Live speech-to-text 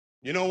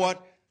You know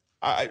what?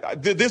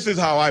 This is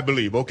how I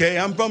believe, okay?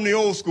 I'm from the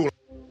old school.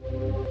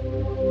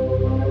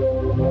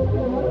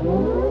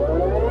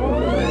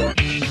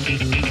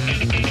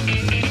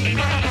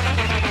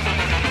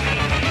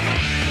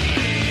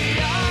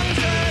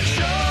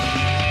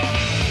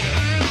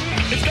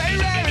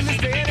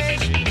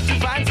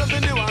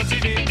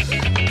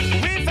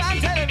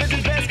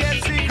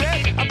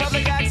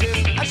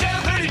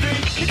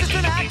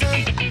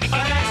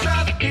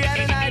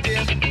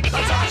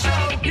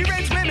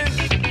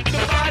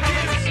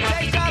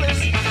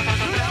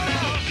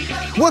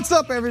 What's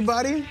up,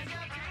 everybody?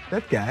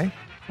 That guy,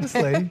 this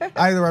lady,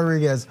 Ida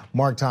Rodriguez,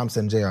 Mark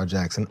Thompson, J.R.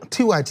 Jackson,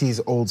 2IT's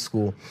old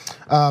school.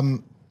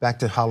 Back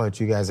to holler at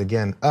you guys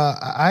again.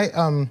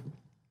 I'm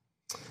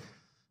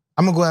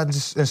gonna go ahead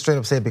and straight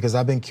up say it because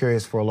I've been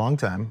curious for a long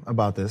time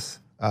about this.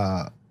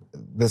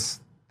 This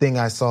thing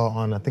I saw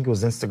on, I think it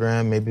was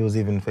Instagram, maybe it was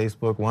even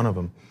Facebook, one of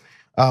them.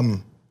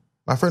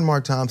 My friend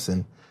Mark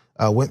Thompson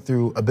went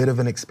through a bit of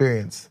an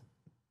experience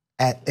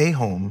at a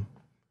home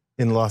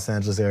in the Los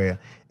Angeles area.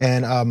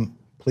 And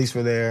police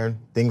were there,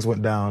 things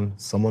went down,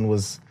 someone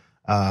was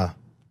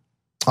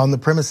on the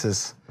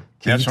premises.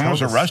 Someone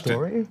was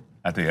arrested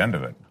at the end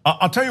of it.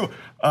 I'll tell you,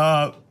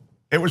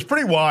 it was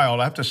pretty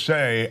wild, I have to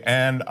say.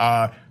 And,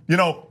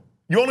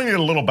 you only need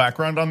a little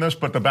background on this,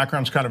 but the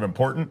background's kind of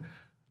important.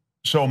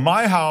 So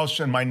my house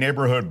and my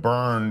neighborhood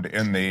burned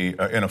in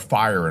a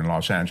fire in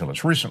Los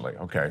Angeles recently.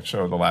 Okay,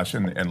 so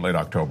in late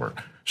October.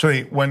 So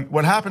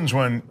what happens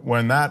when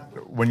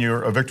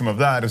you're a victim of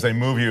that is they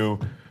move you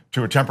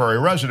to a temporary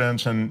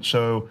residence, and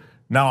so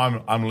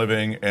now I'm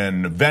living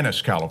in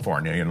Venice,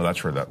 California.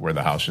 That's where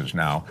the house is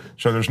now.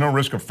 So there's no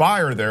risk of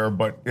fire there,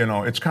 but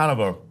it's kind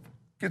of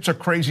it's a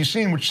crazy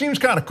scene, which seems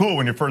kind of cool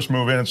when you first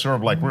move in. It's sort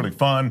of like really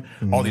fun.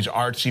 Mm-hmm. All these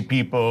artsy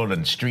people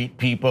and street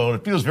people.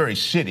 It feels very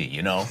city,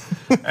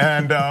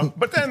 And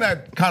but then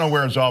that kind of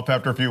wears off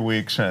after a few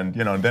weeks, and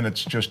then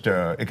it's just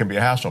it can be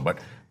a hassle. But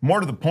more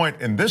to the point,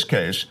 in this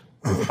case,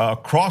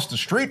 across the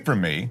street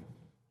from me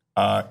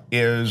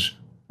is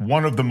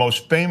one of the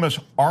most famous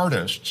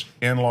artists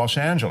in Los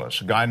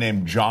Angeles, a guy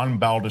named John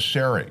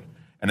Baldessari.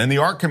 And in the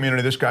art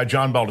community, this guy,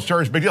 John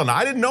Baldessari, is a big deal. Now,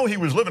 I didn't know he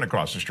was living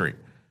across the street,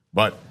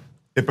 but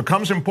it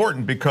becomes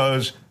important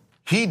because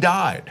he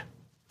died.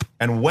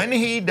 And when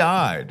he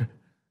died,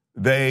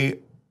 they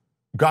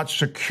got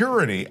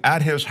security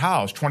at his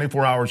house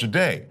 24 hours a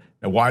day.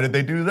 And why did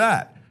they do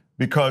that?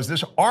 Because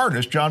this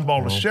artist, John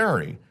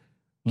Baldessari,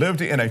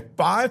 lived in a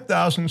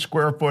 5,000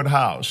 square foot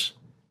house,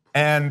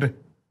 and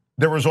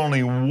there was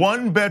only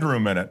one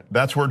bedroom in it.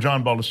 That's where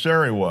John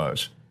Baldessari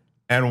was.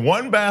 And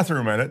one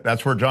bathroom in it.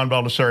 That's where John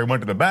Baldessari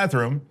went to the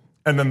bathroom.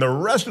 And then the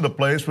rest of the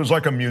place was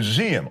like a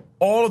museum.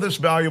 All of this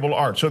valuable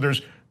art. So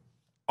there's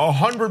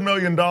 $100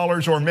 million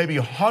or maybe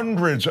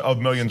hundreds of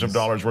millions of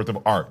dollars worth of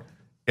art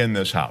in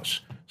this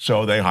house.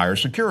 So they hire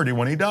security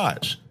when he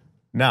dies.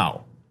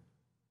 Now,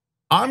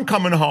 I'm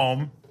coming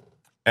home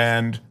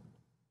and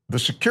the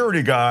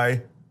security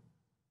guy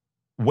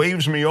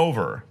waves me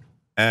over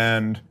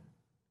and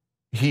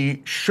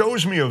he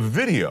shows me a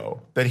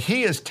video that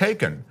he has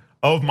taken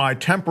of my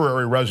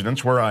temporary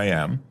residence where I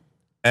am,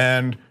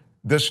 and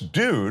this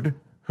dude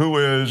who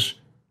is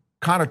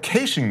kind of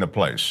casing the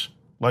place,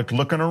 like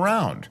looking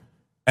around.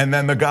 And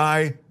then the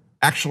guy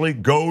actually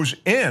goes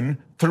in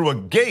through a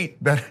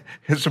gate that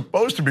is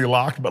supposed to be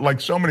locked, but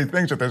like so many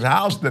things at this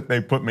house that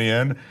they put me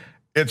in,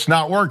 it's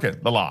not working,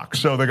 the lock.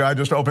 So the guy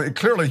just opened it.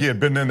 Clearly he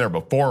had been in there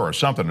before or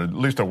something, at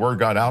least a word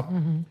got out.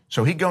 Mm-hmm.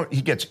 So he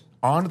gets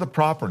onto the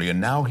property, and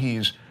now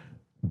he's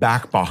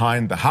back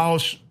behind the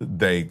house,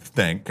 they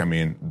think. I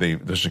mean,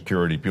 the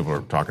security people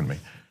are talking to me.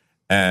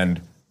 And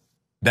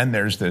then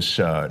there's this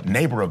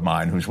neighbor of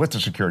mine who's with the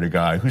security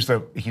guy,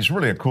 he's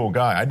really a cool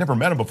guy. I'd never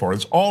met him before.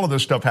 All of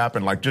this stuff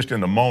happened like just in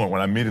the moment when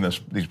I'm meeting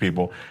these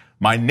people.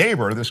 My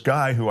neighbor, this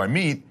guy who I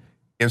meet,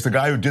 is the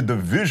guy who did the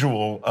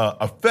visual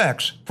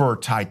effects for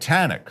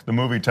Titanic, the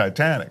movie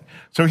Titanic.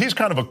 So he's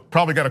kind of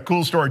probably got a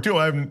cool story too.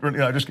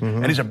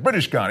 And he's a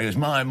British guy. He goes,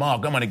 "My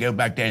Mark, I'm going to go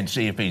back there and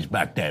see if he's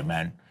back there,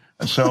 man."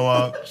 And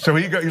so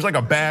he's like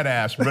a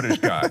badass British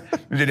guy.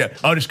 He said, "Yeah,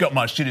 I just got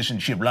my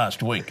citizenship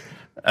last week."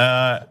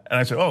 And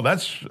I said, "Oh,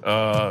 that's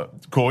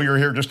cool. You're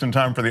here just in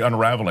time for the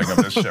unraveling of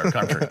this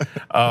country."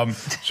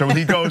 So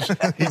he goes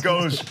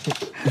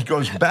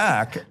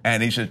back,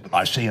 and he said,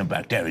 "I see him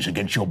back there. He's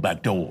against your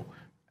back door."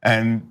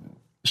 And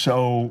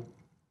so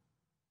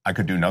I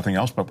could do nothing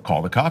else but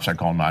call the cops. I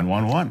call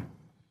 911.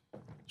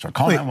 So I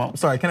call 911.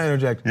 Sorry, can I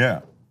interject?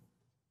 Yeah.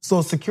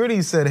 So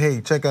security said,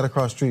 "Hey, check out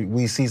across the street.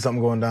 We see something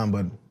going down,"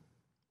 but.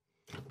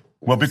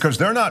 Well, because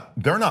they're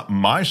not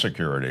my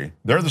security.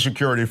 They're the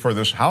security for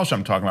this house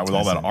I'm talking about with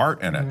all that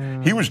art in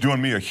it. He was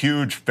doing me a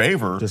huge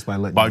favor just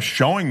by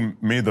showing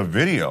me the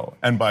video,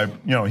 and by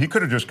he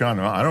could have just gone,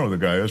 "I don't know who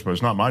the guy is, but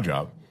it's not my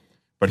job."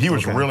 But he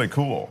was really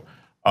cool.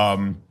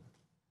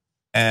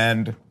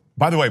 And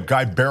by the way,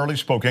 guy barely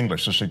spoke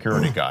English. The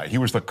security guy, he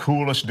was the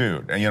coolest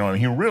dude, and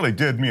he really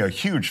did me a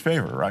huge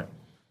favor, right?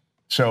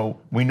 So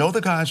we know the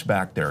guy's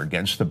back there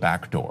against the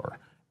back door,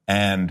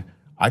 and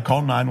I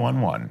call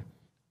 911.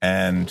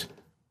 And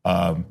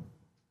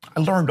I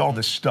learned all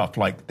this stuff.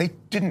 Like, they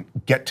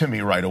didn't get to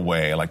me right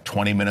away. Like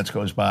 20 minutes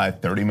goes by,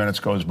 30 minutes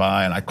goes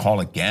by, and I call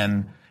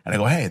again. And I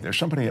go, hey, there's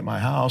somebody at my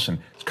house, and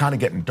it's kind of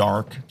getting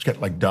dark. It's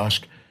getting like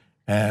dusk.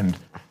 And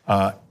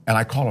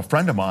I call a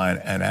friend of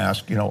mine and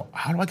ask,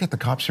 how do I get the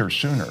cops here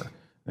sooner? And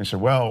they said,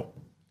 well,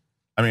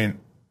 I mean,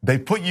 they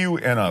put you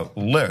in a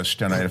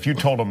list, and if you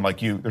told them,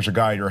 like, there's a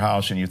guy at your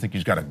house and you think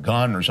he's got a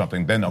gun or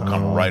something, then they'll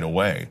come right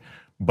away.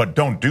 But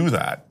don't do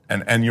that,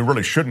 and you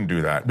really shouldn't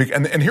do that.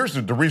 And here's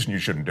the reason you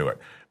shouldn't do it.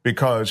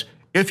 Because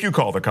if you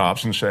call the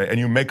cops and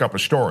you make up a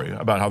story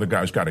about how the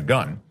guy's got a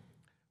gun,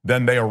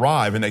 then they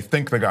arrive and they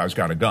think the guy's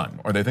got a gun,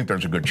 or they think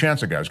there's a good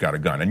chance the guy's got a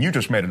gun, and you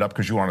just made it up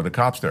because you wanted the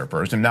cops there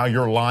first, and now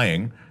you're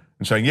lying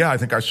and saying, yeah, I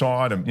think I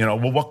saw it, and,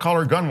 well, what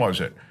color gun was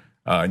it?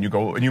 And you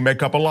go and you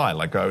make up a lie,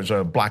 like it was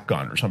a black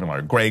gun or something, like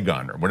a gray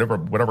gun or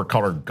whatever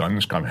color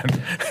guns come in,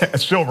 a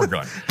silver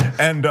gun.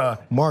 And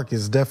Mark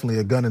is definitely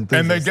a gun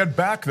enthusiast. And they get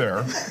back there,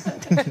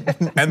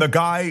 and the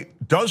guy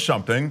does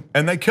something,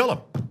 and they kill him.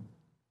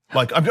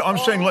 Like I'm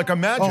saying, like,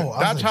 imagine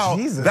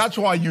that's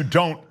why you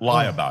don't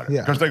lie about it,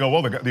 because they go,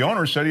 well, the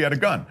owner said he had a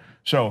gun.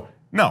 So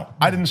no,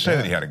 I didn't say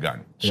that he had a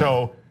gun.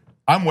 So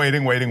I'm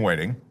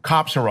waiting.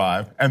 Cops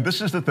arrive, and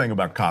this is the thing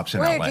about cops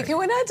in LA. Can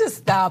we not just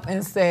stop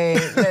and say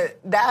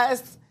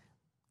that's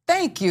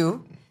thank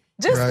you,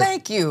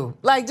 thank you,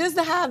 like, just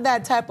to have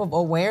that type of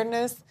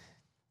awareness.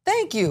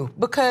 Thank you,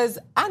 because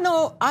I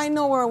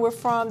know where we're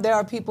from. There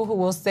are people who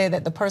will say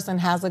that the person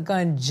has a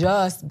gun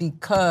just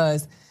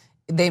because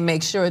they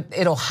make sure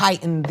it'll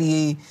heighten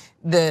the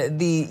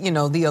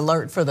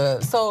alert for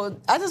the. So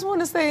I just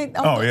want to say,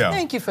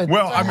 thank you for.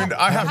 Well, I mean,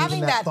 I have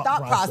having that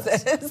thought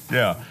process.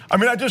 Yeah, I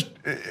mean, I just,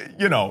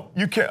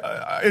 you can't.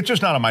 It's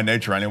just not in my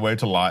nature anyway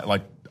to lie.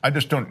 Like, I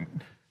just don't.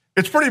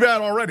 It's pretty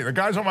bad already. The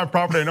guy's on my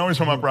property. I know he's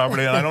on my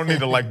property, and I don't need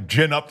to, like,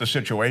 gin up the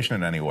situation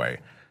in any way.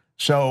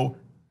 So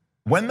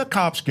when the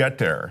cops get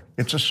there,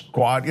 it's a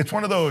squad. It's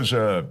one of those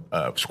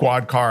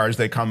squad cars.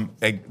 They come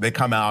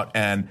out,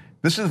 and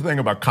this is the thing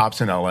about cops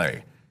in LA.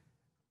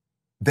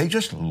 They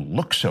just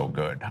look so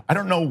good. I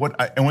don't know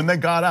and when they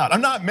got out, I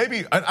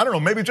don't know,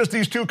 maybe just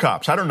these two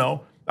cops. I don't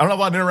know. I don't have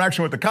a lot of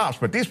interaction with the cops,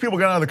 but these people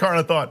got out of the car, and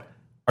I thought,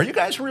 are you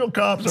guys real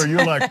cops, or are you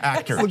like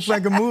actors? Looks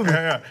like a movie.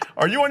 Yeah.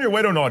 Are you on your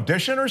way to an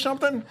audition or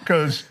something?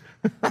 Because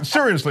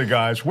seriously,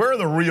 guys, where are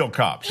the real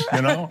cops,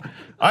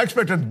 I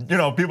expected,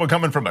 people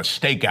coming from a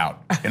stakeout.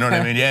 You know what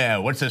I mean? Yeah,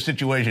 what's the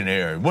situation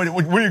here? What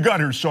you got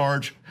here,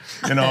 Sarge?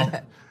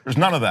 There's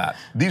none of that.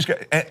 These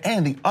guys,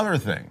 and the other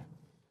thing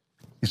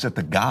is that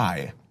the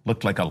guy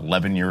looked like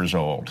 11 years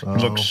old. He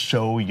looked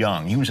so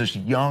young. He was this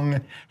young,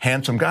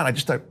 handsome guy. And I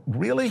just thought,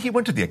 really? He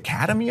went to the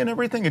academy and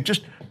everything?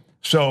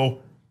 So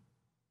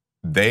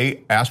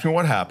they asked me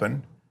what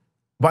happened.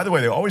 By the way,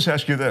 they always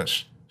ask you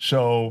this.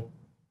 So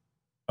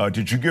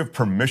did you give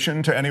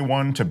permission to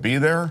anyone to be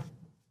there?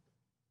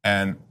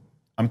 And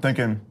I'm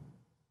thinking,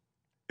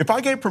 if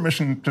I gave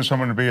permission to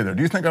someone to be there,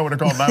 do you think I would have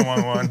called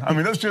 911? I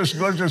mean, let's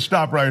just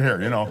stop right here,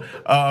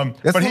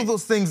 That's one of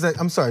those things that,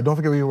 I'm sorry, don't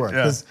forget where you were.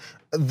 Because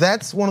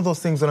that's one of those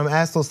things when I'm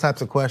asked those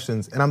types of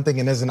questions and I'm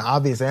thinking there's an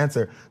obvious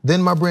answer,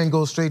 then my brain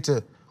goes straight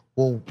to,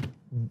 well,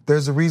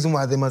 there's a reason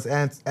why they must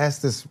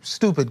ask this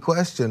stupid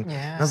question. Yeah.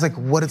 And I was like,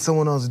 what did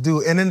someone else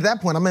do? And at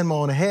that point, I'm in my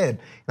own head.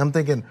 And I'm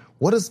thinking,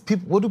 what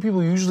do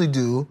people usually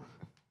do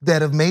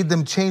that have made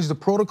them change the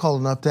protocol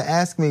enough to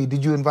ask me,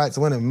 did you invite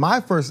someone? And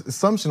my first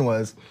assumption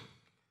was,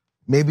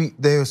 maybe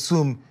they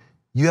assume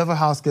you have a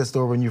house guest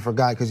over and you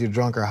forgot because you're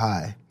drunk or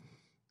high.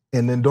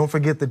 And then don't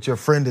forget that your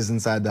friend is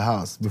inside the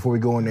house before we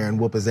go in there and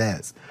whoop his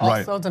ass.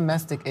 Also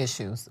domestic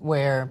issues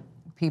where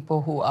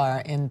people who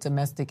are in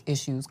domestic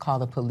issues call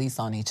the police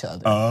on each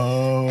other.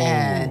 Oh.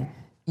 And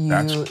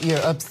you're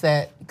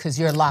upset because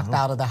you're locked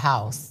out of the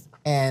house.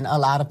 And a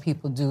lot of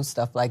people do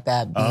stuff like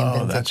that.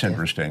 That's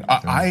interesting.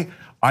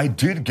 I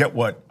did get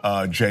what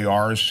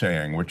JR is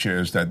saying, which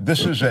is that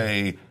this is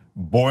a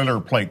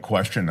boilerplate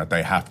question that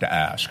they have to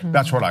ask. Mm-hmm.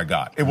 That's what I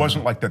got. It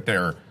wasn't like that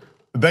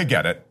they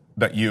get it,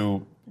 that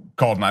you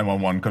called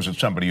 911 because it's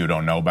somebody you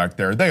don't know back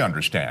there. They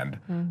understand.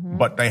 Mm-hmm.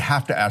 But they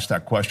have to ask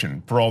that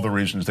question for all the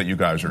reasons that you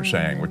guys are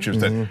saying, which is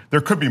that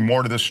there could be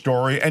more to this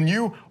story. And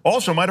you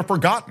also might have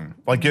forgotten,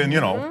 like in,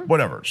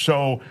 whatever.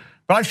 So,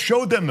 but I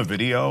showed them the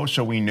video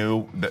so we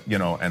knew that,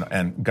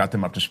 and got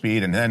them up to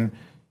speed. And then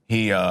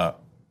he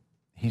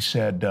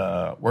said,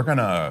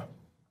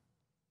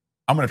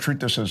 I'm going to treat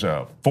this as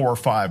a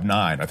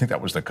 459. I think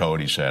that was the code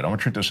he said. I'm going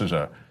to treat this as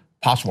a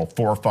possible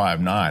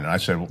 459. And I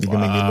said, you can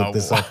make me look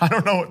this up. I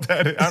don't know what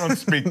that is. I don't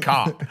speak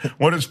cop.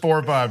 What is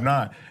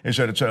 459? He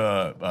said, it's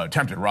a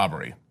attempted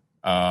robbery.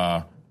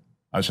 I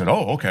said,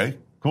 oh, okay,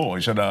 cool.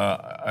 He said,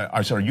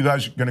 I said, are you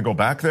guys going to go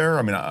back there?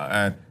 I mean,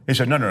 and he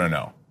said,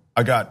 no.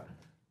 I got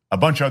a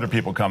bunch of other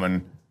people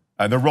coming.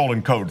 They're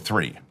rolling code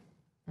 3.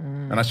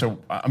 And I said,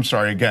 I'm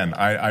sorry, again,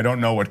 I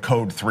don't know what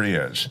code 3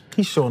 is.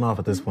 He's showing off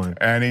at this point.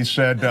 And he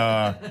said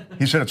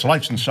it's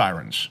lights and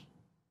sirens.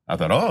 I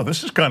thought, oh,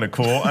 this is kind of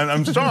cool. And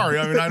I'm sorry,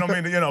 I mean, I don't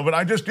mean to,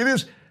 but it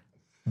is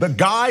the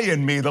guy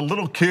in me, the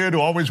little kid who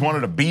always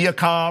wanted to be a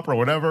cop or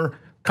whatever,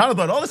 kind of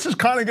thought, oh, this is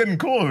kind of getting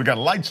cool. We got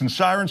lights and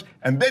sirens.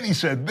 And then he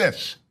said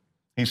this.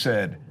 He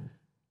said,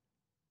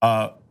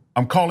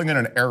 I'm calling in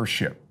an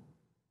airship.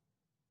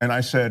 And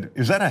I said,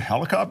 is that a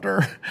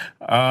helicopter?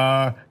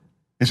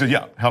 He said,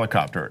 yeah,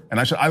 helicopter. And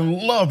I said, I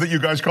love that you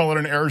guys call it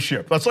an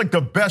airship. That's like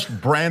the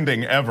best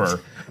branding ever.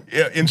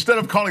 Instead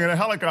of calling it a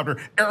helicopter,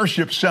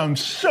 airship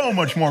sounds so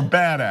much more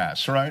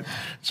badass, right?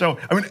 So,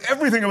 I mean,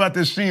 everything about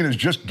this scene is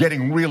just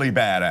getting really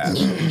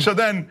badass. So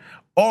then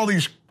all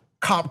these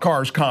cop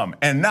cars come,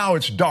 and now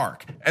it's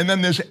dark. And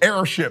then this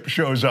airship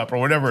shows up or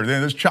whatever.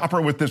 Then this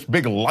chopper with this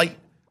big light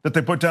that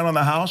they put down on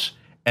the house.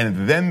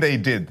 And then they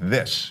did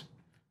this.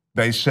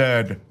 They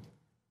said,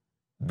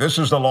 this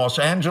is the Los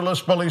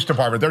Angeles Police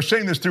Department. They're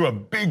saying this through a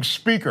big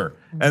speaker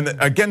and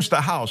against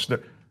the house.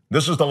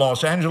 This is the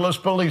Los Angeles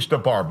Police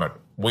Department.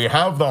 We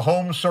have the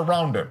home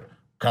surrounded.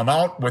 Come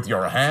out with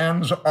your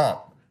hands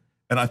up.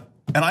 And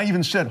I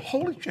even said,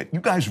 holy shit,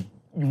 you guys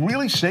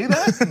really say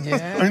that?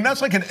 Yeah. I mean,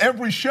 that's like in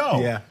every show.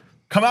 Yeah.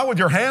 Come out with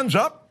your hands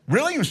up?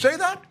 Really? You say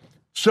that?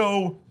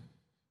 So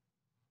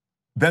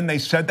then they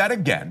said that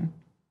again.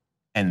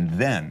 And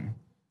then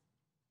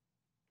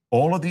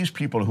all of these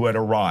people who had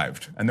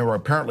arrived, and there were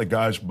apparently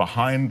guys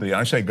behind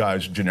I say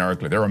guys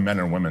generically, there are men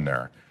and women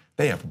there.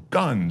 They have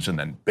guns and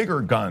then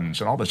bigger guns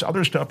and all this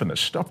other stuff and the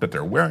stuff that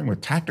they're wearing with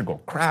tactical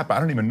crap. I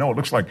don't even know. It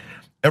looks like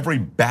every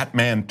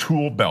Batman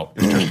tool belt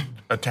is just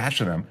attached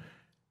to them.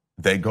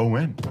 They go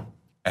in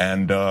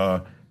and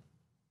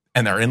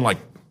they're in like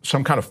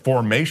some kind of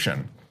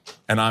formation.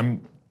 And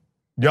I'm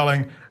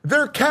yelling,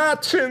 there are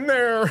cats in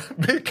there.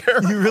 Be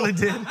careful. You really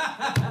did?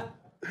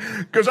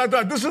 Because I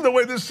thought, this is the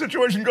way this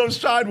situation goes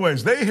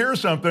sideways. They hear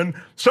something,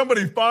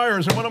 somebody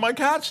fires, and one of my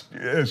cats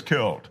is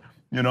killed,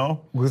 you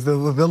know? Because they'll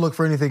look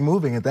for anything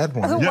moving at that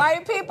point. The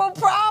white people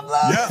problem.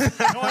 Yeah,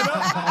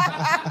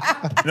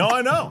 no,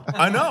 I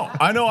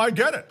know. I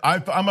get it.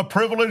 I'm a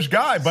privileged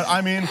guy, but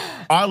I mean,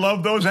 I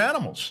love those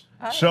animals.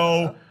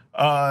 So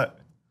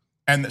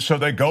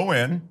they go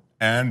in,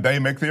 and they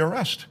make the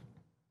arrest.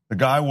 The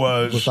guy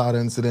was... Without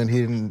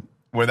incident,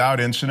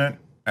 Without incident,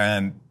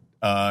 and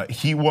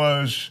he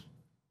was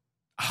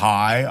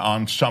high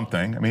on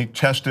something. I mean, he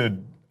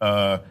tested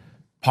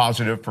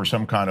positive for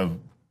some kind of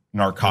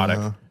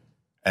narcotic,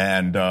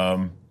 and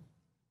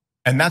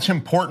that's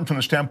important from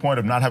the standpoint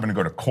of not having to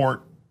go to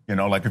court. You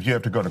know, like if you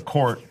have to go to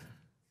court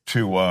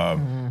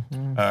to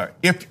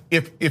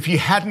if he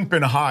hadn't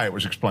been high, it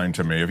was explained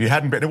to me. If he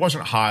hadn't been, it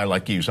wasn't high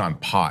like he was on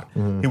pot.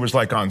 He was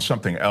like on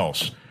something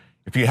else.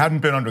 If he hadn't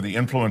been under the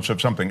influence of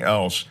something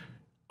else,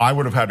 I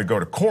would have had to go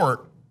to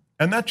court.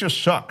 And that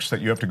just sucks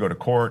that you have to go to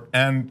court.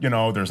 And, you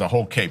know, there's a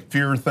whole Cape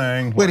Fear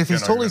thing. Wait, if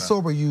he's totally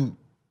sober, you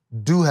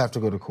do have to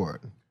go to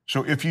court.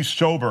 So if he's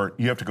sober,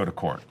 you have to go to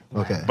court.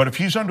 Okay. But if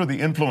he's under the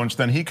influence,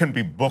 then he can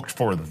be booked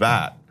for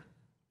that.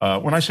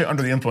 When I say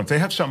under the influence, they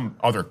have some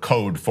other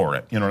code for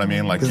it. You know what I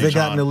mean? Like because they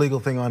got an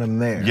illegal thing on him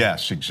there.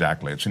 Yes,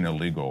 exactly. It's an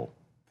illegal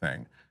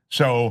thing.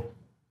 So,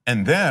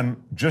 and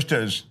then just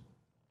as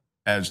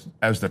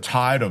the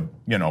tide of,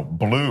 you know,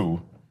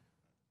 blue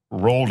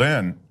rolled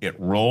in, it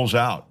rolls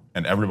out.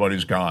 And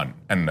everybody's gone,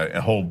 and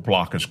the whole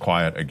block is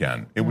quiet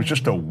again. It was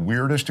just the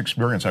weirdest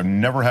experience. I've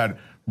never had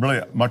really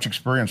much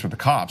experience with the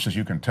cops, as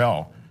you can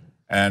tell,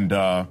 and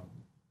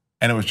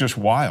it was just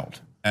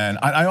wild. And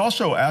I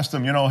also asked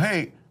them, you know,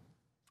 hey,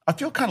 I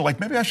feel kind of like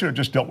maybe I should have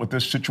just dealt with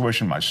this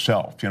situation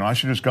myself. You know, I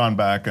should have just gone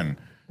back and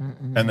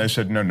they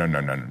said,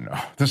 no.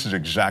 This is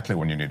exactly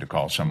when you need to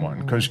call someone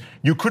because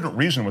you couldn't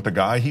reason with the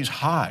guy. He's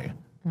high,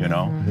 you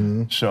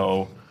know.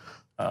 So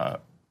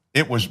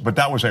but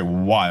that was a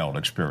wild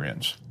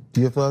experience. Do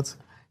you have thoughts?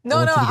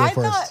 No, I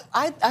thought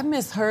I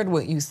misheard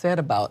what you said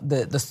about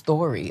the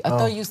story. I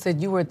thought you said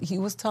he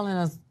was telling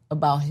us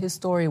about his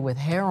story with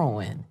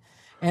heroin.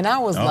 And I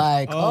was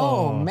like,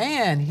 oh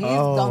man, he's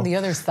on the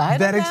other side of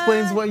that. That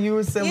explains what you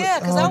were saying. Yeah,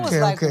 because I was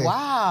like,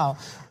 wow.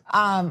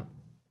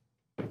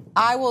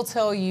 I will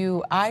tell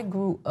you, I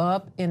grew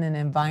up in an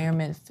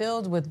environment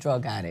filled with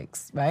drug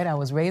addicts, right? I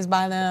was raised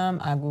by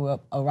them. I grew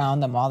up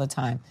around them all the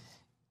time.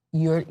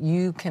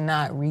 You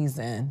cannot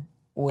reason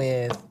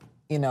with,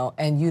 you know,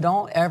 and you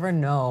don't ever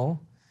know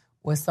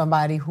with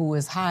somebody who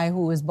is high,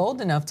 who is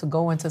bold enough to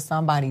go into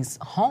somebody's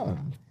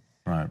home,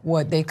 right,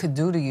 what they could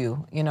do to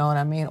you, you know what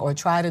I mean, or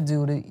try to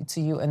do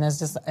to you, and that's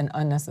just an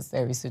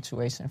unnecessary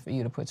situation for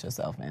you to put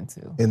yourself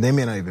into. And they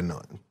may not even know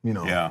it, you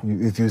know. Yeah.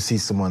 If you see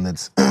someone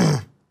that's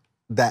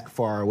that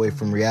far away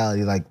from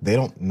reality, like they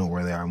don't know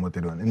where they are and what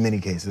they're doing. In many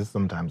cases,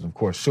 sometimes, of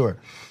course, sure.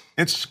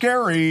 It's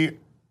scary,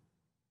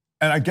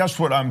 and I guess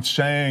what I'm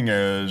saying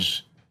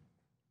is,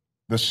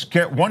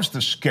 once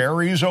the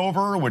scary's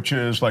over, which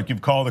is like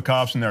you've called the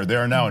cops and they're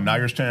there now, and now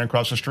you're standing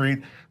across the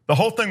street, the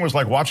whole thing was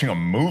like watching a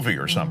movie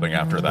or something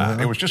after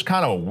that. It was just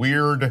kind of a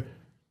weird,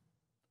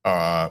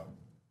 kind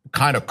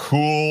of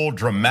cool,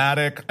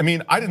 dramatic. I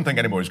mean, I didn't think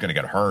anybody was going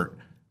to get hurt.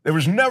 There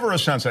was never a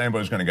sense that anybody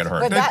was going to get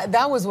hurt. But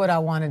that was what I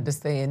wanted to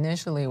say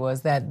initially,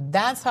 was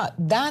that's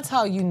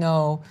how you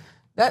know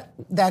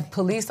that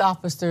police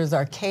officers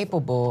are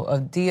capable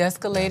of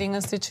de-escalating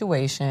a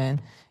situation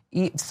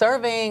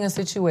surveying a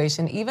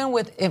situation, even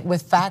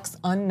with facts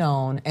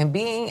unknown, and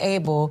being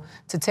able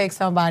to take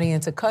somebody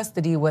into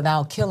custody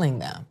without killing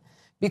them,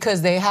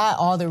 because they had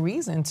all the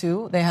reason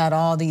to. They had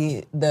all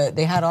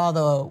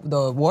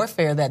the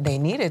warfare that they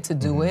needed to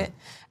do it,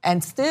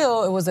 and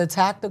still it was a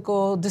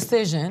tactical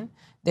decision.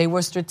 They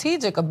were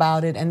strategic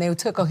about it, and they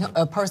took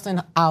a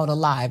person out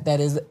alive that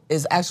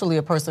is actually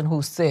a person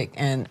who's sick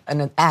and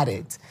an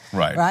addict.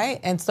 Right. Right?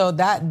 And so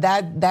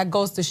that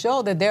goes to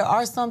show that there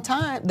are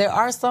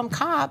some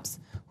cops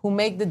who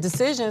make the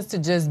decisions to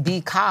just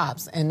be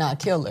cops and not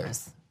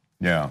killers.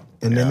 Yeah.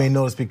 And they may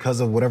notice because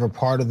of whatever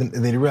part of them,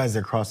 they realize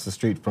they're across the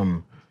street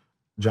from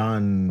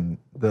John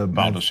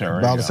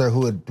Baldessari,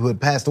 who had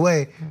passed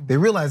away. They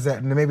realize that,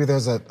 and maybe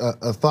there's a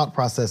thought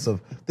process of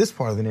this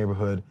part of the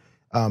neighborhood.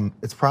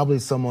 It's probably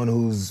someone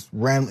who's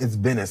it's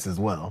Venice as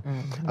well.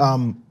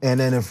 And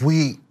then if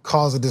we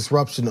cause a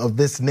disruption of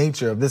this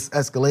nature, of this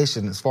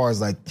escalation, as far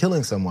as like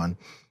killing someone,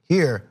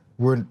 here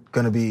we're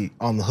gonna be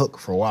on the hook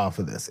for a while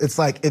for this. It's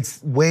like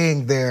it's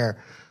weighing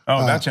their.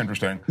 Oh, that's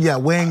interesting. Yeah,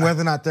 weighing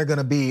whether or not they're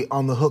gonna be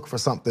on the hook for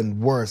something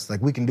worse. Like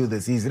we can do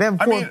this easy. They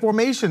have a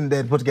formation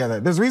they put together.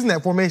 There's a reason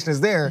that formation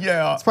is there.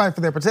 Yeah. It's probably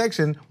for their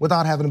protection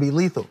without having to be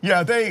lethal.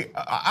 Yeah,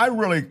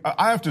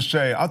 I have to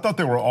say, I thought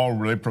they were all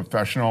really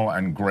professional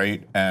and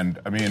great. And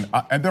I mean,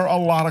 and there are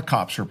a lot of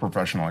cops who are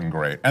professional and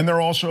great. And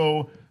they're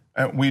also,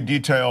 we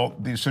detail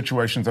these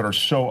situations that are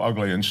so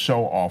ugly and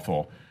so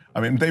awful. I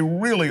mean, they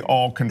really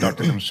all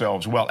conducted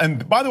themselves well.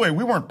 And by the way,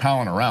 we weren't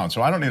palling around,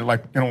 so I don't need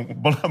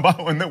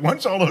to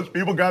once all those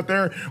people got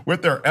there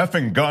with their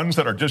effing guns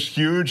that are just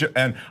huge,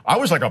 and I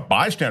was like a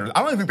bystander.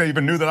 I don't think they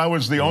even knew that I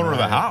was the owner of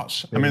the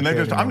house. I mean,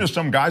 I'm just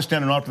some guy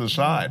standing off to the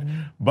side.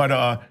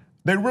 But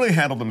they really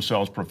handled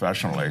themselves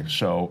professionally.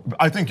 So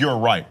I think you're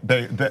right.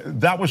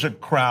 That was a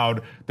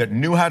crowd that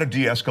knew how to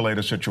de-escalate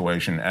a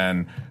situation,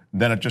 and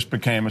then it just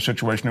became a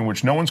situation in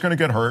which no one's going to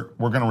get hurt.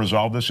 We're going to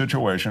resolve this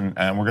situation,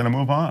 and we're going to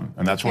move on.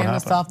 And that's what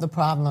happened. To solve the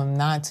problem,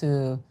 not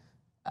to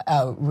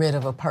rid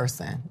of a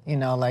person. You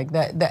know, like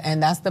that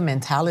and that's the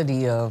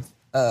mentality of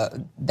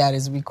that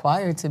is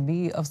required to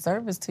be of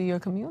service to your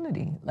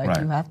community. Like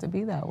right. You have to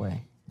be that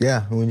way.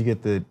 Yeah, when you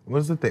get the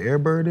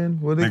Airbird in?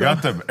 They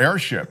got the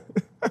airship.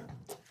 I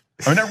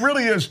mean, it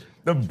really is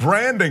the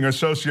branding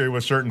associated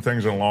with certain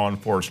things in law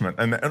enforcement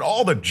and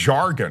all the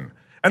jargon.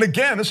 And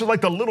again, this is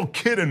like the little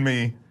kid in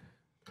me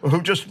who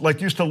just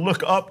like used to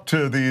look up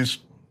to these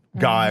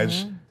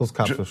guys. Those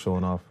cops are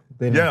showing off.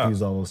 They didn't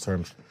use all those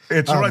terms.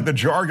 It's right, the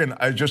jargon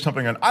is just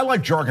something, and I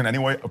like jargon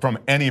anyway from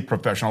any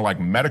professional, like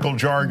medical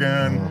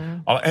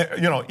jargon,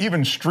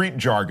 even street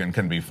jargon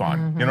can be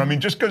fun. You know what I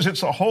mean? Just because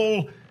it's a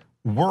whole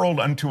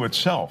world unto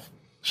itself.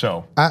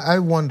 So I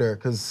wonder,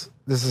 because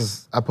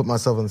I put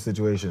myself in the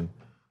situation.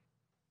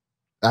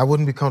 I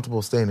wouldn't be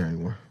comfortable staying there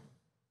anymore.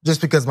 Just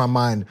because my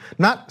mind,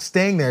 not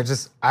staying there,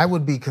 just I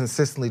would be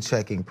consistently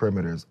checking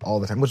perimeters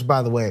all the time. Which,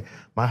 by the way,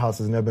 my house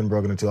has never been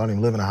broken into. I don't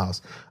even live in a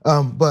house.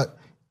 But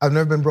I've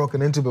never been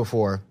broken into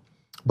before.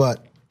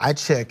 But I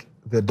check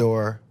the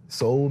door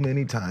so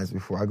many times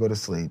before I go to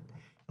sleep.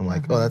 I'm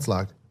like, oh, that's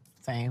locked.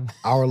 Same.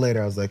 Hour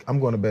later, I was like, I'm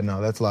going to bed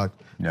now. That's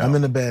locked. Yeah. I'm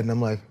in the bed, and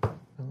I'm like, oh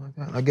my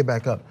God. I get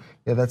back up.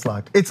 Yeah, that's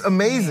locked. It's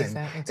amazing.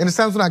 And it's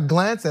times when I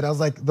glance at it, I was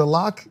like, the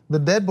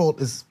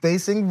deadbolt is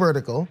facing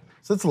vertical,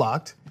 so it's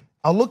locked.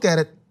 I'll look at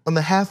it on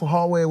the half a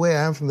hallway away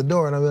I am from the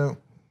door, and I'm like,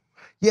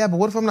 yeah, but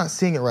what if I'm not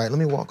seeing it right? Let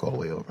me walk all the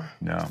way over.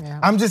 Yeah.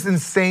 I'm just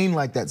insane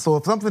like that. So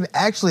if something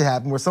actually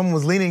happened where someone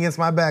was leaning against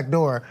my back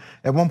door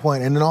at one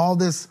point, and then all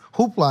this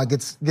hoopla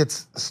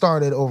gets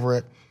started over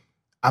it,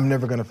 I'm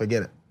never gonna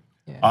forget it.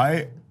 Yeah.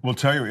 I will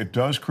tell you, it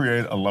does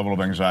create a level of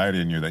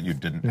anxiety in you that you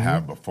didn't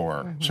have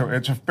before. So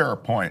it's a fair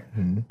point.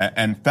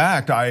 In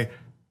fact, I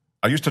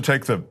used to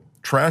take the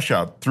trash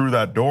out through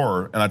that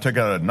door, and I take it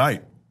out at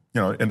night.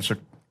 And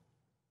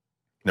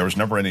there was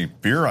never any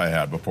fear I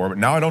had before, but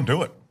now I don't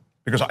do it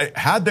because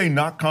had they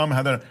not come,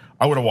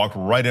 I would have walked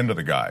right into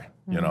the guy.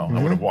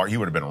 I would have walked. He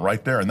would have been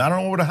right there, and I don't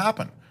know what would have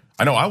happened.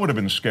 I know I would have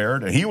been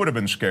scared, and he would have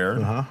been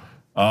scared.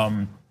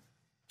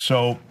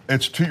 So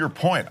it's to your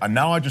point.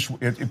 Now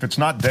if it's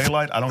not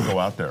daylight, I don't go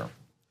out there.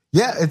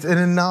 Yeah,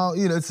 and now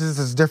it's just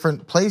this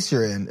different place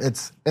you're in.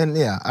 That's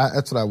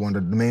what I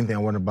wondered. The main thing I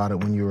wondered about it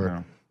when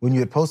you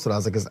had posted, I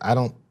was like, I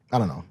don't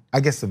know. I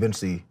guess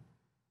eventually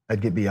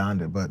I'd get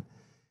beyond it, but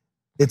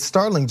it's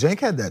startling. Cenk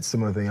had that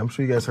similar thing. I'm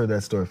sure you guys heard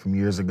that story from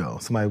years ago.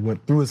 Somebody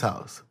went through his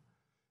house,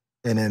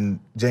 and then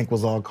Cenk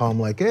was all calm,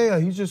 like, "Hey,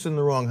 he's just in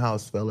the wrong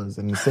house, fellas."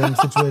 And the same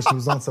situation he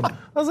was on something.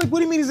 I was like, "What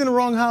do you mean he's in the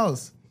wrong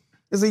house?"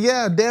 He said,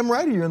 "Yeah, damn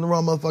right you're in the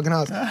wrong motherfucking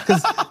house."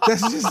 Because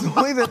that's just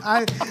the way that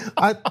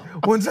I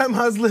one time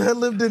I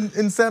lived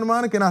in Santa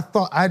Monica, and I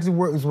thought I had to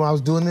work. It was when I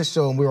was doing this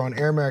show, and we were on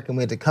Air America, and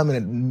we had to come in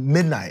at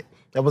midnight.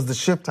 That was the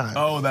shift time.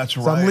 Oh, that's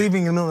right. So I'm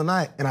leaving in the middle of the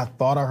night, and I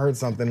thought I heard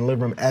something in the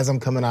living room as I'm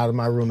coming out of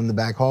my room in the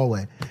back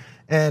hallway.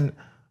 And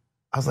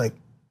I was like,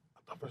 I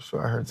thought for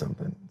sure I heard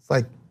something. It's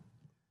like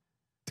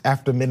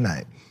after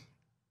midnight.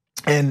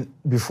 And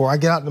before I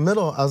get out in the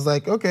middle, I was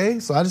like, okay.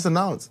 So I just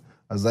announced.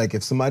 I was like,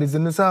 if somebody's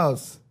in this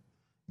house,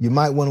 you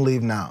might want to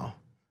leave now.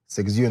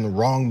 Say, because you're in the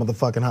wrong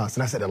motherfucking house.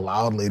 And I said it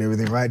loudly and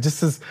everything, right?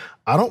 Just as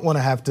I don't want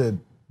to have to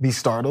be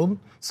startled.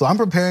 So I'm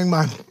preparing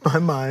my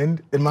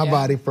mind and my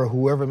body for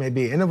whoever it may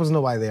be. And there was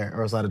nobody there,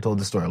 or else I'd have told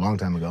the story a long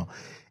time ago.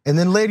 And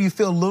then later you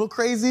feel a little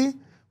crazy,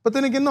 but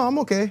then again, no, I'm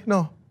okay.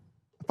 No,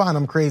 fine,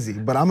 I'm crazy.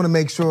 But I'm gonna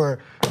make sure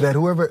that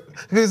whoever,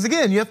 because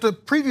again, you have to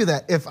preview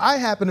that. If I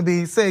happen to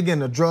be, say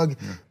again, a drug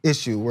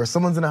issue where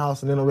someone's in the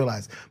house and they don't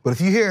realize, but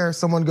if you hear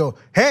someone go,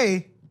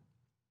 hey,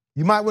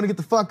 you might want to get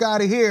the fuck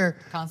out of here.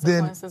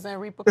 Consequences and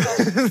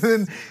repercussions.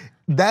 Then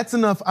that's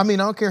enough. I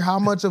mean, I don't care how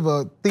much of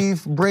a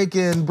thief,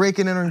 break-in,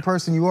 entering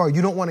person you are.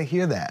 You don't want to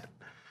hear that.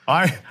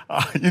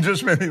 You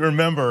just made me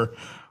remember.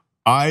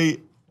 I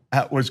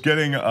was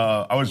doing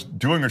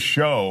a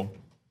show,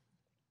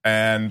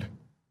 and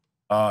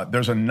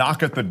there's a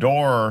knock at the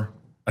door.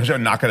 There's a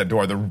knock at the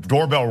door. The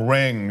doorbell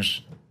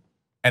rings.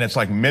 And it's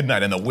like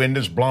midnight and the wind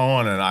is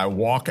blowing and I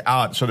walk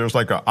out. So there's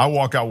I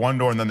walk out one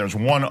door and then there's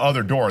one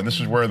other door and this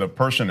is where the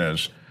person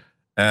is.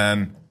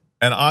 And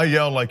I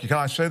yell can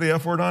I say the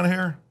F word on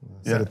here?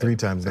 Said it 3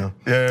 times now.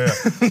 Yeah.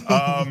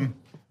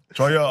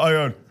 So I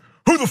yell,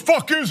 who the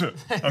fuck is it?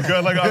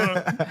 Okay,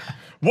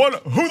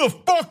 who the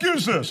fuck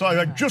is this?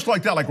 Just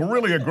like that,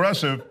 really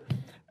aggressive.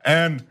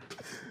 And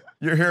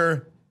you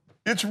hear,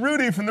 it's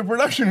Rudy from the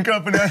production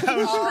company. I have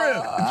a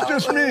script. It's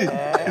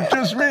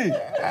just me.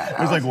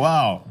 It's like,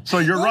 wow. So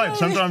you're right.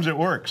 Sometimes it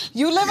works.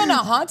 You live in a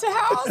haunted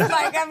house?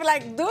 I'd be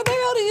like, where the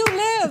hell do you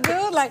live,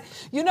 dude?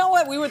 You know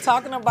what? We were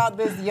talking about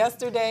this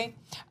yesterday.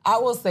 I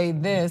will say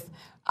this.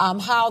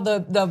 How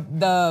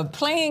the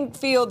playing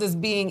field is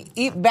being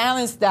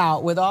balanced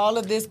out with all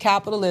of this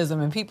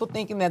capitalism and people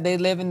thinking that they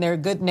live in their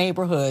good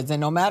neighborhoods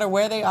and no matter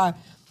where they are.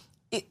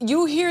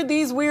 You hear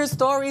these weird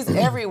stories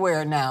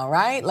everywhere now,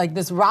 right? Like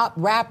this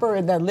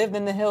rapper that lived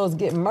in the hills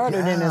getting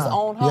murdered in his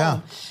own home. Yeah.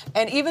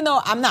 And even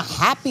though I'm not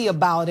happy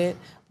about it,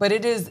 but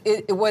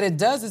what it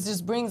does is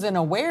just brings an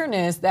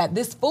awareness that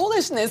this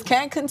foolishness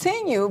can't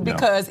continue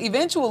because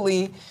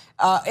eventually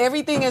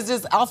everything is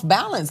just off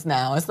balance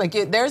now. It's like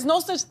there's no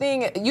such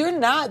thing. You're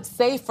not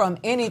safe from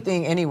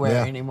anything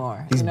anywhere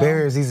anymore. These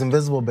barriers, these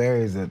invisible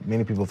barriers that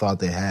many people thought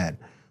they had.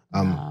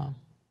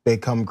 They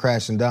come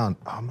crashing down.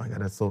 Oh my God,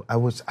 that's so. I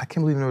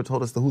can't believe you never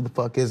told us who the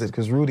fuck is it?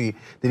 Because Rudy,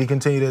 did he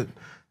continue to?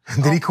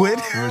 Did he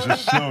quit? He was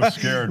just so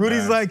scared.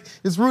 Rudy's man. like,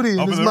 it's Rudy.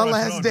 This is my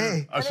last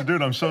day. I said,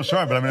 dude, I'm so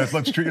sorry, but I mean, it's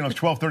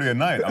 12:30 at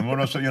night.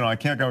 I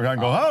can't go and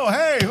go. Oh,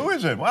 hey, who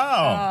is it?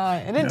 Wow.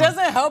 And it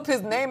doesn't help.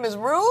 His name is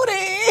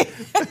Rudy.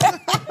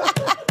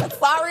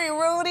 Sorry,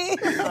 Rudy.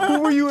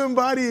 Who were you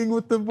embodying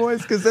with the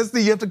voice? Because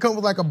you have to come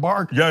with a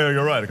bark. Yeah,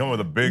 you're right. I come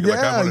with a big.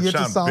 I want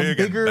to sound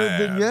bigger.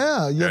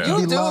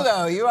 You do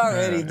though. You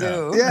already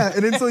do. Yeah,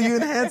 and then so you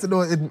enhance it.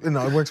 No,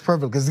 it works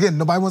perfect. Because again,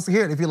 nobody wants to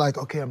hear it. If you're like,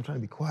 okay, I'm trying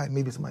to be quiet.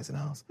 Maybe somebody's in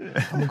the house. I'm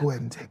gonna go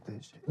ahead and take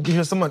this shit. You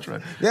hear so much,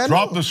 right? Yeah,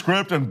 drop the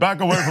script and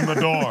back away from the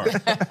door.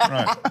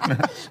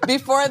 Right.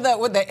 Before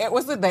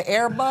was it the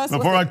Airbus?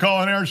 Before I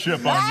call an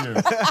airship on you.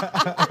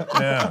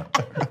 Yeah.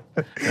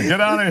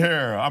 Get out of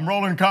here. I'm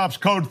rolling cops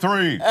code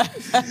 3.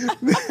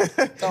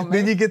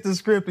 Then you get the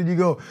script and you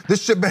go,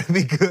 this shit better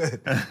be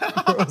good.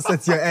 Or else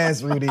that's your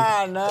ass, Rudy.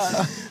 I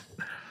know.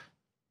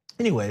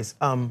 Anyways,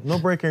 no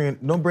breaking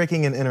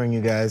and entering,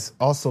 you guys.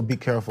 Also, be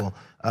careful.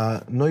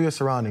 Know your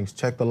surroundings.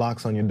 Check the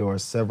locks on your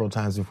doors several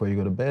times before you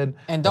go to bed.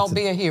 And don't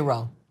be a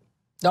hero.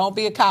 Don't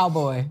be a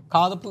cowboy.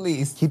 Call the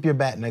police. Keep your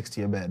bat next to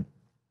your bed,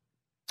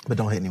 but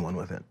don't hit anyone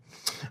with it.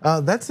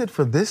 That's it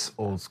for this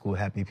old school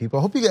happy people.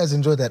 I hope you guys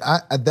enjoyed that.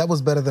 That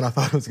was better than I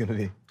thought it was going to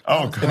be.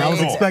 Oh, cool. And I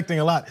was expecting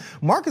a lot.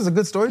 Mark is a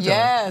good storyteller.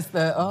 Yes.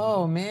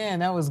 Oh, man,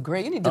 that was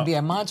great. You need to be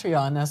at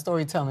Montreal on that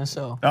storytelling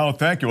show. Oh,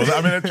 thank you. Well,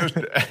 I mean,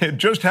 it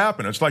just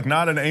happened. It's like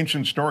not an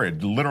ancient story.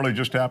 It literally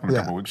just happened a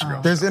couple weeks ago.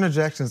 There's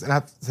interjections, and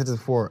I've said this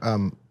before.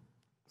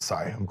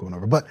 Sorry, I'm going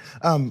over. But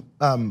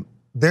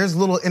there's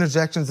little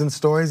interjections in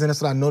stories, and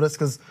that's what I noticed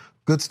because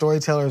good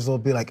storytellers will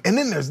be like, and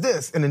then there's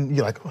this. And then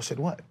you're like, oh, shit,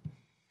 what?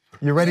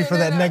 You're ready for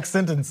that next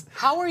sentence.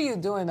 How are you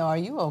doing, though? Are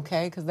you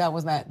okay? Because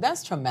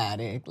that's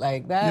traumatic.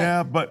 Like that.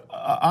 Yeah, but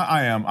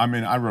I am. I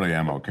mean, I really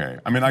am okay.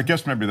 I mean, I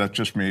guess maybe that's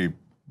just me,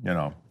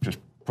 just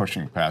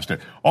pushing past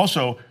it.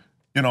 Also,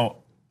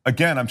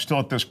 again, I'm still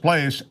at this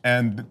place,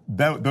 and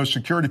those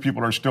security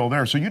people are still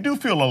there. So you do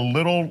feel a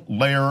little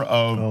layer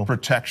of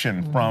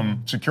protection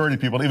from security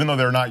people, even though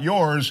they're not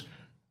yours.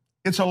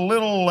 It's a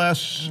little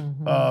less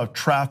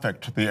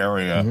trafficked, the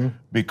area,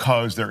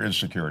 because there is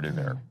security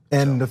there.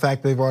 And the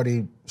fact they've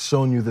already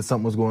shown you that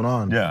something was going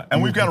on. Yeah,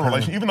 and we've got a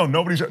relationship. Even though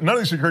none of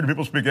these security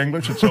people speak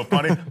English, it's so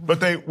funny.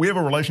 But we have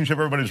a relationship.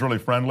 Everybody's really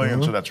friendly,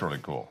 and so that's really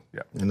cool.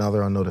 Yeah. And now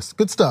they're on notice.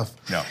 Good stuff.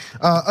 Yeah.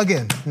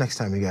 Again, next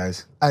time, you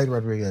guys. Ida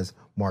Rodriguez,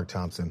 Mark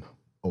Thompson,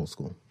 Old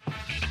School. To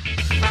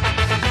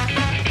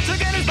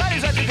get his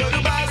buddies, I have to go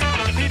to Basel.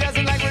 He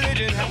doesn't like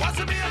religion and wants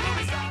to be a